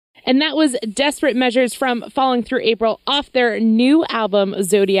And that was Desperate Measures from Falling Through April off their new album,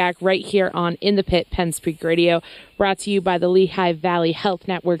 Zodiac, right here on In the Pit, Penn Speak Radio, brought to you by the Lehigh Valley Health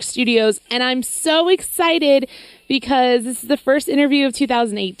Network Studios. And I'm so excited because this is the first interview of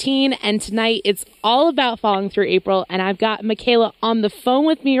 2018, and tonight it's all about Falling Through April, and I've got Michaela on the phone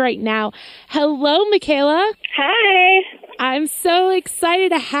with me right now. Hello, Michaela. Hi. I'm so excited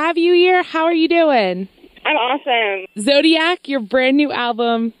to have you here. How are you doing? I'm awesome. Zodiac, your brand new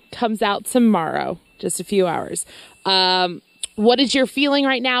album, comes out tomorrow, just a few hours. What is your feeling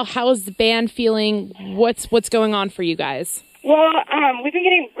right now? How is the band feeling? What's going on for you guys? Well, we've been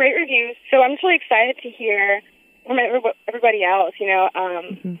getting great reviews, so I'm just really excited to hear from everybody else,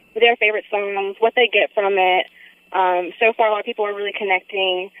 their favorite songs, what they get from it. So far, a lot of people are really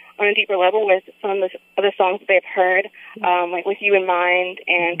connecting on a deeper level with some of the songs that they've heard, like With You in Mind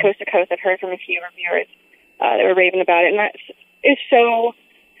and Coast to Coast. I've heard from a few reviewers that were raving about it, and that is so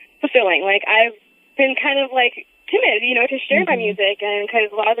fulfilling. Like, I've been kind of like timid, to share my music, and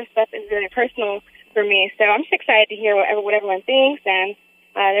because a lot of this stuff is really personal for me. So I'm just excited to hear what everyone thinks and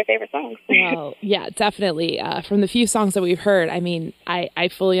their favorite songs. Well, yeah, definitely. From the few songs that we've heard, I mean, I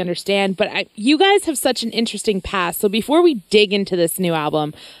fully understand, but you guys have such an interesting past. So before we dig into this new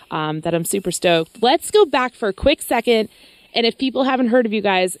album, that I'm super stoked, let's go back for a quick second. And if people haven't heard of you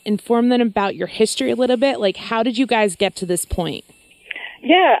guys, inform them about your history a little bit. Like, how did you guys get to this point?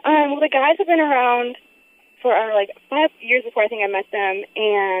 Yeah, well, the guys have been around for 5 years before I think I met them,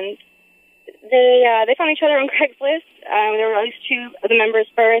 and they found each other on Craigslist. There were at least two of the members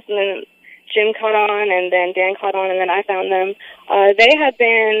first, and then Jim caught on, and then Dan caught on, and then I found them. They had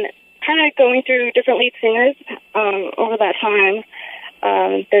been kind of going through different lead singers over that time.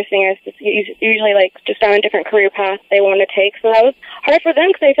 Their singers usually just found a different career path they wanted to take, so that was hard for them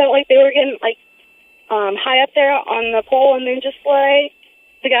because they felt like they were getting high up there on the pole, and then just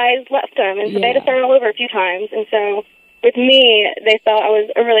the guys left them, and so they had to start all over a few times. And so with me, they felt I was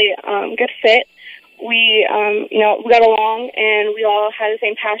a really good fit. We we got along, and we all had the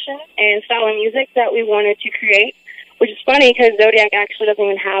same passion and style of music that we wanted to create, which is funny because Zodiac actually doesn't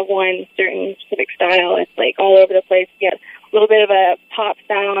even have one certain specific style. It's all over the place. You get a little bit of a pop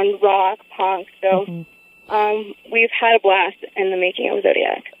sound, rock, punk. So we've had a blast in the making of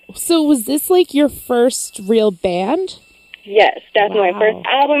Zodiac. So was this your first real band? Yes, definitely. Wow. First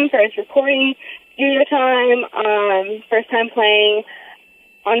album, first recording studio time, first time playing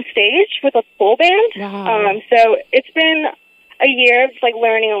on stage with a full band. Wow. So it's been a year of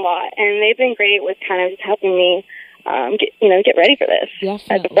learning a lot, and they've been great with kind of just helping me get ready for this.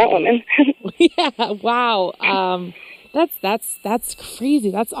 Definitely. As a front woman. Yeah, wow. That's crazy.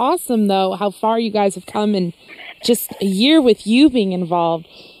 That's awesome though, how far you guys have come in just a year with you being involved.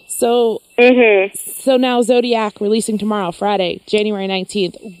 So So now Zodiac releasing tomorrow, Friday, January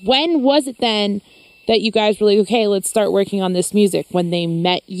 19th. When was it then that you guys were like, okay, let's start working on this music? When they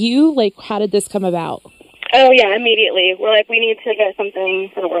met you? How did this come about? Oh, yeah, immediately. We're we need to get something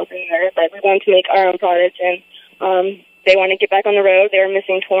for the world to hear. We wanted to make our own product, and they want to get back on the road. They were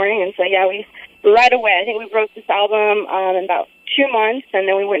missing touring, and so, yeah, we right away, I think we wrote this album in about 2 months, and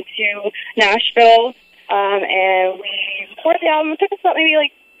then we went to Nashville, and we recorded the album. It took us about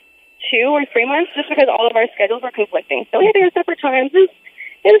maybe 2 or 3 months just because all of our schedules were conflicting. So we had to go separate times. It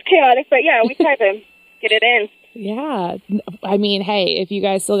was chaotic, but yeah, we tried to get it in. Yeah. I mean, hey, if you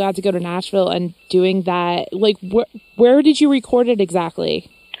guys still got to go to Nashville and doing that, where did you record it exactly?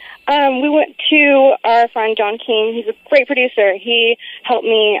 We went to our friend John King. He's a great producer. He helped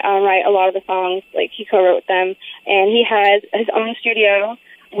me write a lot of the songs. He co-wrote with them, and he has his own studio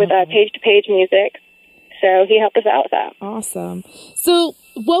with page-to-page music. So he helped us out with that. Awesome. So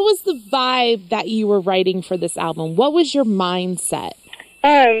what was the vibe that you were writing for this album? What was your mindset?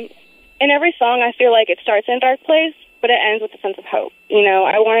 In every song, I feel like it starts in a dark place, but it ends with a sense of hope.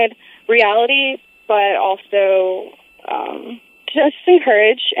 I wanted reality, but also just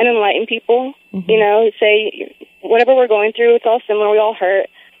encourage and enlighten people. Say whatever we're going through, it's all similar. We all hurt,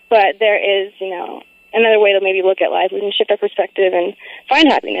 but there is, another way to maybe look at life. We can shift our perspective and find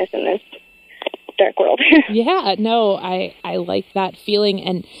happiness in this dark world. Yeah, no, I like that feeling,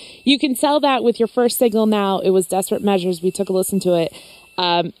 and you can tell that with your first single now. It was Desperate Measures. We took a listen to it.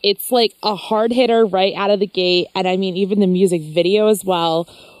 It's a hard hitter right out of the gate, and I mean even the music video as well.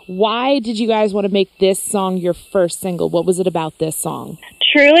 Why did you guys want to make this song your first single? What was it about this song?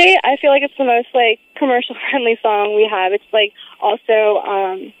 Truly, I feel like it's the most commercial friendly song we have. It's also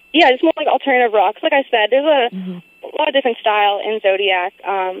it's more alternative rock. Like I said, there's a lot of different style in Zodiac,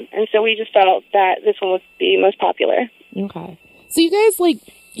 and so we just felt that this one would be most popular. Okay. So you guys,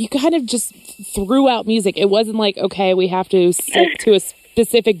 you kind of just throughout music. It wasn't like, okay, we have to stick to a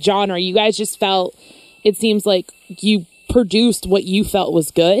specific genre. You guys just felt, it seems like you produced what you felt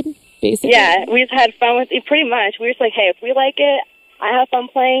was good, basically. Yeah, we just had fun with it, pretty much. We were just like, hey, if we like it, I have fun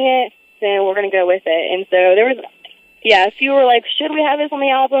playing it, then we're going to go with it. And so there was, a few were like, should we have this on the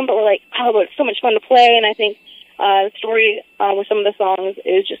album? But we're like, oh, but it's so much fun to play. And I think the story with some of the songs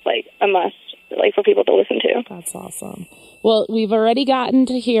is just like a must, like for people to listen to. That's awesome. Well, we've already gotten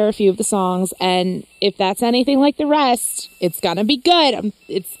to hear a few of the songs, and if that's anything like the rest, it's gonna be good.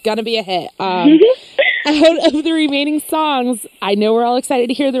 It's gonna be a hit. Out of the remaining songs, I know we're all excited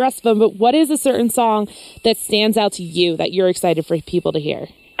to hear the rest of them, but what is a certain song that stands out to you that you're excited for people to hear?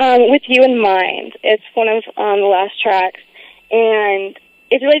 With You in Mind. It's one of the last tracks, and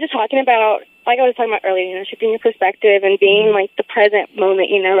it's really just talking about, like I was talking about earlier, shifting your perspective and being like the present moment,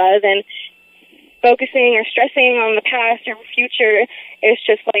 rather than focusing or stressing on the past or future. It's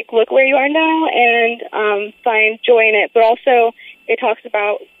just like, look where you are now and find joy in it. But also, it talks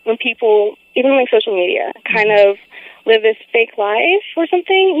about when people, even like social media, kind of live this fake life or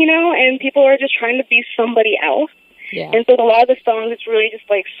something, and people are just trying to be somebody else. Yeah. And so a lot of the songs, it's really just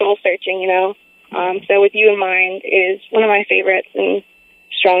like soul searching, So With You in Mind is one of my favorites and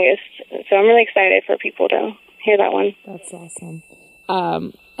strongest. So I'm really excited for people to hear that one. That's awesome.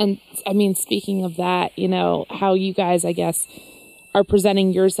 And I mean, speaking of that, how you guys, I guess, are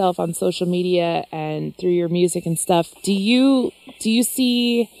presenting yourself on social media and through your music and stuff. Do you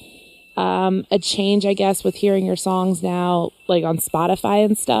see a change, I guess, with hearing your songs now, like on Spotify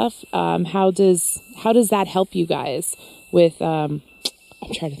and stuff? How does that help you guys with? I'm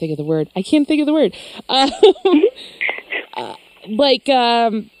trying to think of the word. I can't think of the word. Like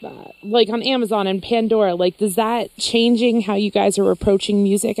on Amazon and Pandora, like, does that changing how you guys are approaching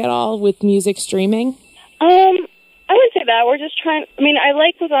music at all with music streaming? I wouldn't say that. We're just trying, I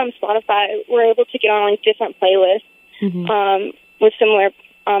like with Spotify, we're able to get on like different playlists, with similar,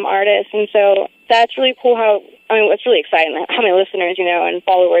 artists. And so that's really cool it's really exciting how many listeners, and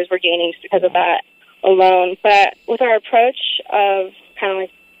followers we're gaining just because of that alone. But with our approach of kind of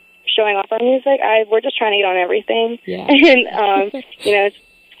like showing off our music, we're just trying to get on everything. Yeah. And, it's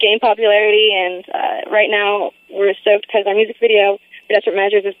gain popularity. And right now we're stoked because our music video, Desperate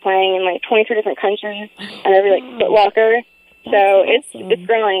Measures, is playing in like 23 different countries and every like Foot Locker. So awesome. It's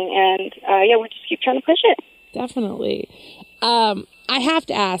growing. And we just keep trying to push it. Definitely. I have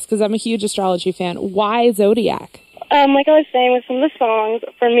to ask, because I'm a huge astrology fan, why Zodiac? Like I was saying with some of the songs,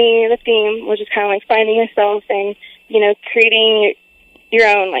 for me, the theme was just kind of like finding yourself and, creating your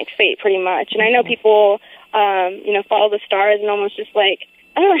own like fate pretty much. And I know people, follow the stars and almost just like,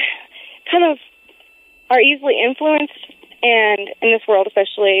 kind of are easily influenced, and in this world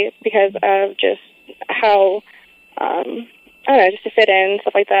especially because of just how, just to fit in,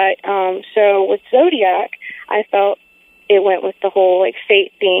 stuff like that. So with Zodiac, I felt it went with the whole like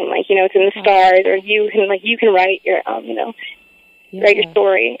fate theme, like, it's in the stars, or you can write your, write your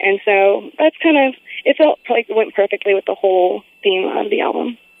story. And so that's it felt like it went perfectly with the whole theme of the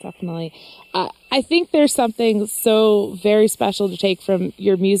album. Definitely. I think there's something so very special to take from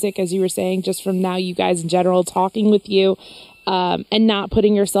your music, as you were saying, just from now you guys in general talking with you, and not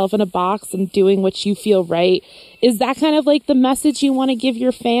putting yourself in a box and doing what you feel right. Is that kind of like the message you want to give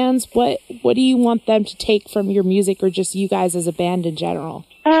your fans? What do you want them to take from your music, or just you guys as a band in general?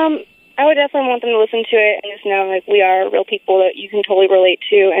 I would definitely want them to listen to it and just know like we are real people that you can totally relate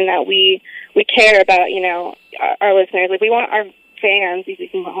to, and that we care about, our listeners. Like, we want our fans, if you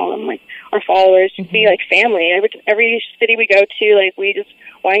can call them, like our followers, to be like family. Every city we go to, like, we just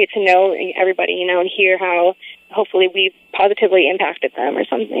want to get to know everybody, and hear how hopefully we've positively impacted them or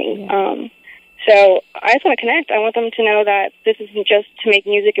something. Yeah. So I just want to connect. I want them to know that this isn't just to make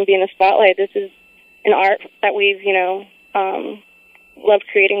music and be in the spotlight. This is an art that we've, loved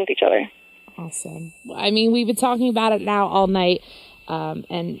creating with each other. Awesome. We've been talking about it now all night,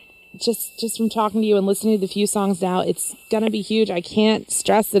 and just from talking to you and listening to the few songs now, it's going to be huge. I can't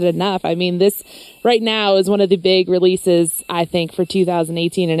stress it enough. This right now is one of the big releases, I think, for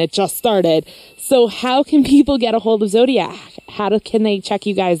 2018, and it just started. So how can people get a hold of Zodiac? Can they check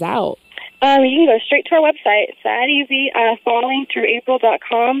you guys out? You can go straight to our website. It's that easy,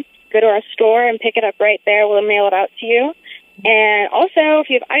 followingthroughapril.com. Go to our store and pick it up right there. We'll mail it out to you. And also, if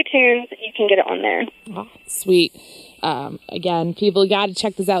you have iTunes, you can get it on there. Oh, sweet. Again, people got to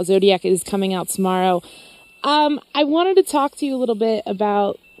check this out. Zodiac is coming out tomorrow. I wanted to talk to you a little bit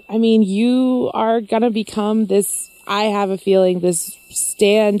about, you are going to become this, I have a feeling, this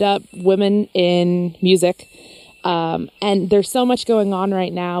stand-up women in music. And there's so much going on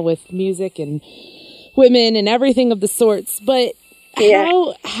right now with music and women and everything of the sorts. But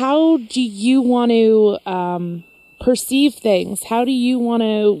how do you want to perceive things? How do you want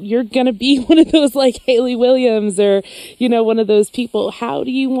to, you're going to be one of those like Haley Williams or, one of those people. How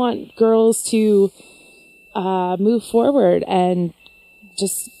do you want girls to move forward and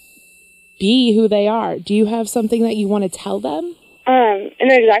just be who they are? Do you have something that you want to tell them? And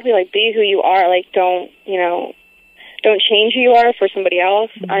then exactly, like, be who you are. Like, don't change who you are for somebody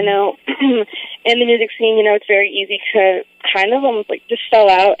else. Mm-hmm. I know in the music scene, it's very easy to kind of almost like just sell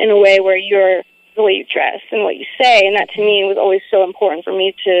out in a way where you're the way you dress and what you say. And that to me was always so important for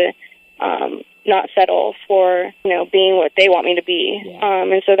me to not settle for, being what they want me to be. Yeah.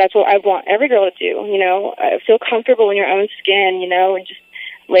 And so that's what I want every girl to do, feel comfortable in your own skin, and just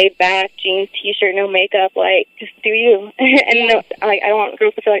laid back, jeans, t-shirt, no makeup, like, just do you. And I don't want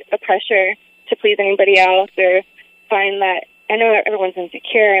girls to feel like the pressure to please anybody else or find that, I know everyone's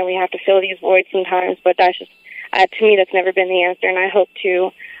insecure and we have to fill these voids sometimes, but that's just, to me, that's never been the answer. And I hope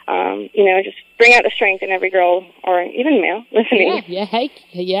to, just bring out the strength in every girl or even male listening.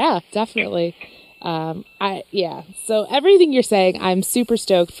 Yeah, definitely. So everything you're saying, I'm super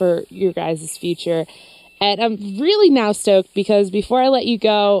stoked for your guys' future. And I'm really now stoked because before I let you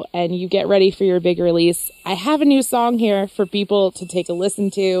go and you get ready for your big release, I have a new song here for people to take a listen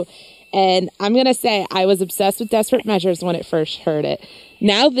to. And I'm going to say I was obsessed with Desperate Measures when I first heard it.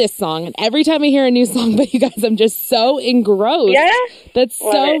 Now this song, and every time I hear a new song by you guys, I'm just so engrossed. Yeah? That's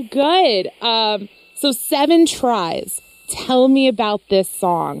so good. So 7 Tries. Tell me about this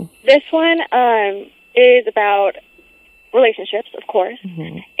song. This one is about relationships, of course,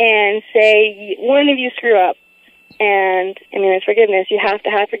 and say one of you screw up, and it's forgiveness. You have to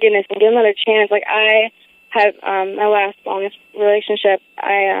have forgiveness and give another chance. Like I have my last longest relationship.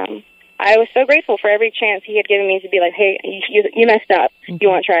 I was so grateful for every chance he had given me to be like, hey, you messed up. You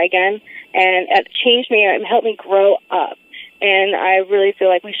want to try again? And it changed me. It helped me grow up. And I really feel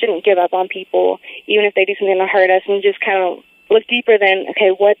like we shouldn't give up on people, even if they do something to hurt us, and just kind of look deeper than, okay,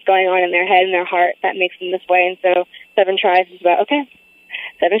 what's going on in their head and their heart that makes them this way. And so 7 Tries is about, okay,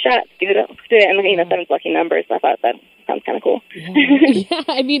 7 shots, do it. And, 7's lucky numbers. I thought that sounds kind of cool. Yeah,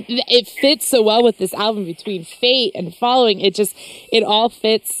 it fits so well with this album between Fate and Following. It all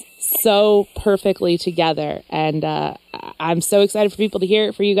fits so perfectly together. And I'm so excited for people to hear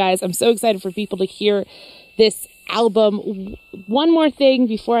it for you guys. I'm so excited for people to hear this album. One more thing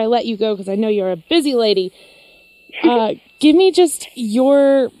before I let you go, because I know you're a busy lady. Give me just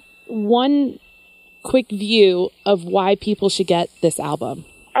your one quick view of why people should get this album.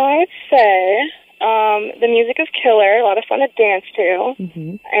 I'd say the music is killer, a lot of fun to dance to,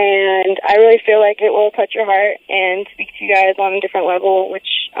 and I really feel like it will touch your heart and speak to you guys on a different level, which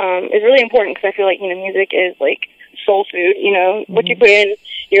is really important because I feel like, music is like soul food. What you put in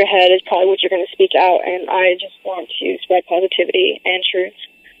your head is probably what you're going to speak out, and I just want to spread positivity and truth.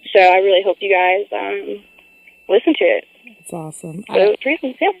 So I really hope you guys listen to it. It's awesome.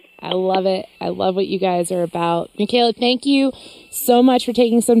 I love it. I love what you guys are about. Michaela, thank you so much for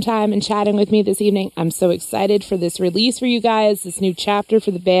taking some time and chatting with me this evening. I'm so excited for this release for you guys, this new chapter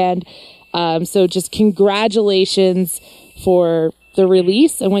for the band. So just congratulations for the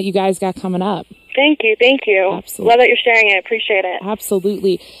release and what you guys got coming up. Thank you. Absolutely. Love that you're sharing it. Appreciate it.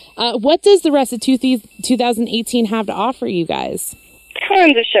 Absolutely. What does the rest of 2018 have to offer you guys?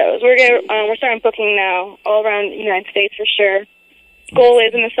 Tons of shows. We're starting booking now all around the United States for sure. Goal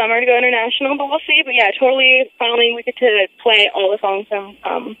is in the summer to go international, but we'll see. But yeah, totally. Finally, we get to play all the songs from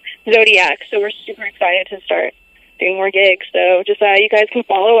Zodiac, so we're super excited to start doing more gigs. So just you guys can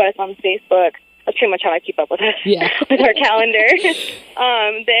follow us on Facebook. That's pretty much how I keep up with us. Yeah. With our calendar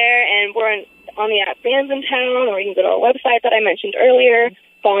there, and we're on the app Bands in Town, or you can go to our website that I mentioned earlier,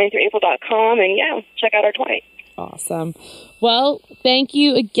 fallingthroughapril.com, and yeah, check out our 20. Awesome. Well, thank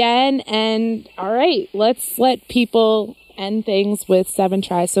you again. And all right, let's let people end things with 7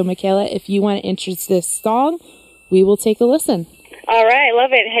 Tries. So, Michaela, if you want to introduce this song, we will take a listen. All right,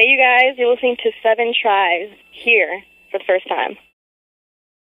 love it. Hey, you guys, you're listening to 7 Tries here for the first time.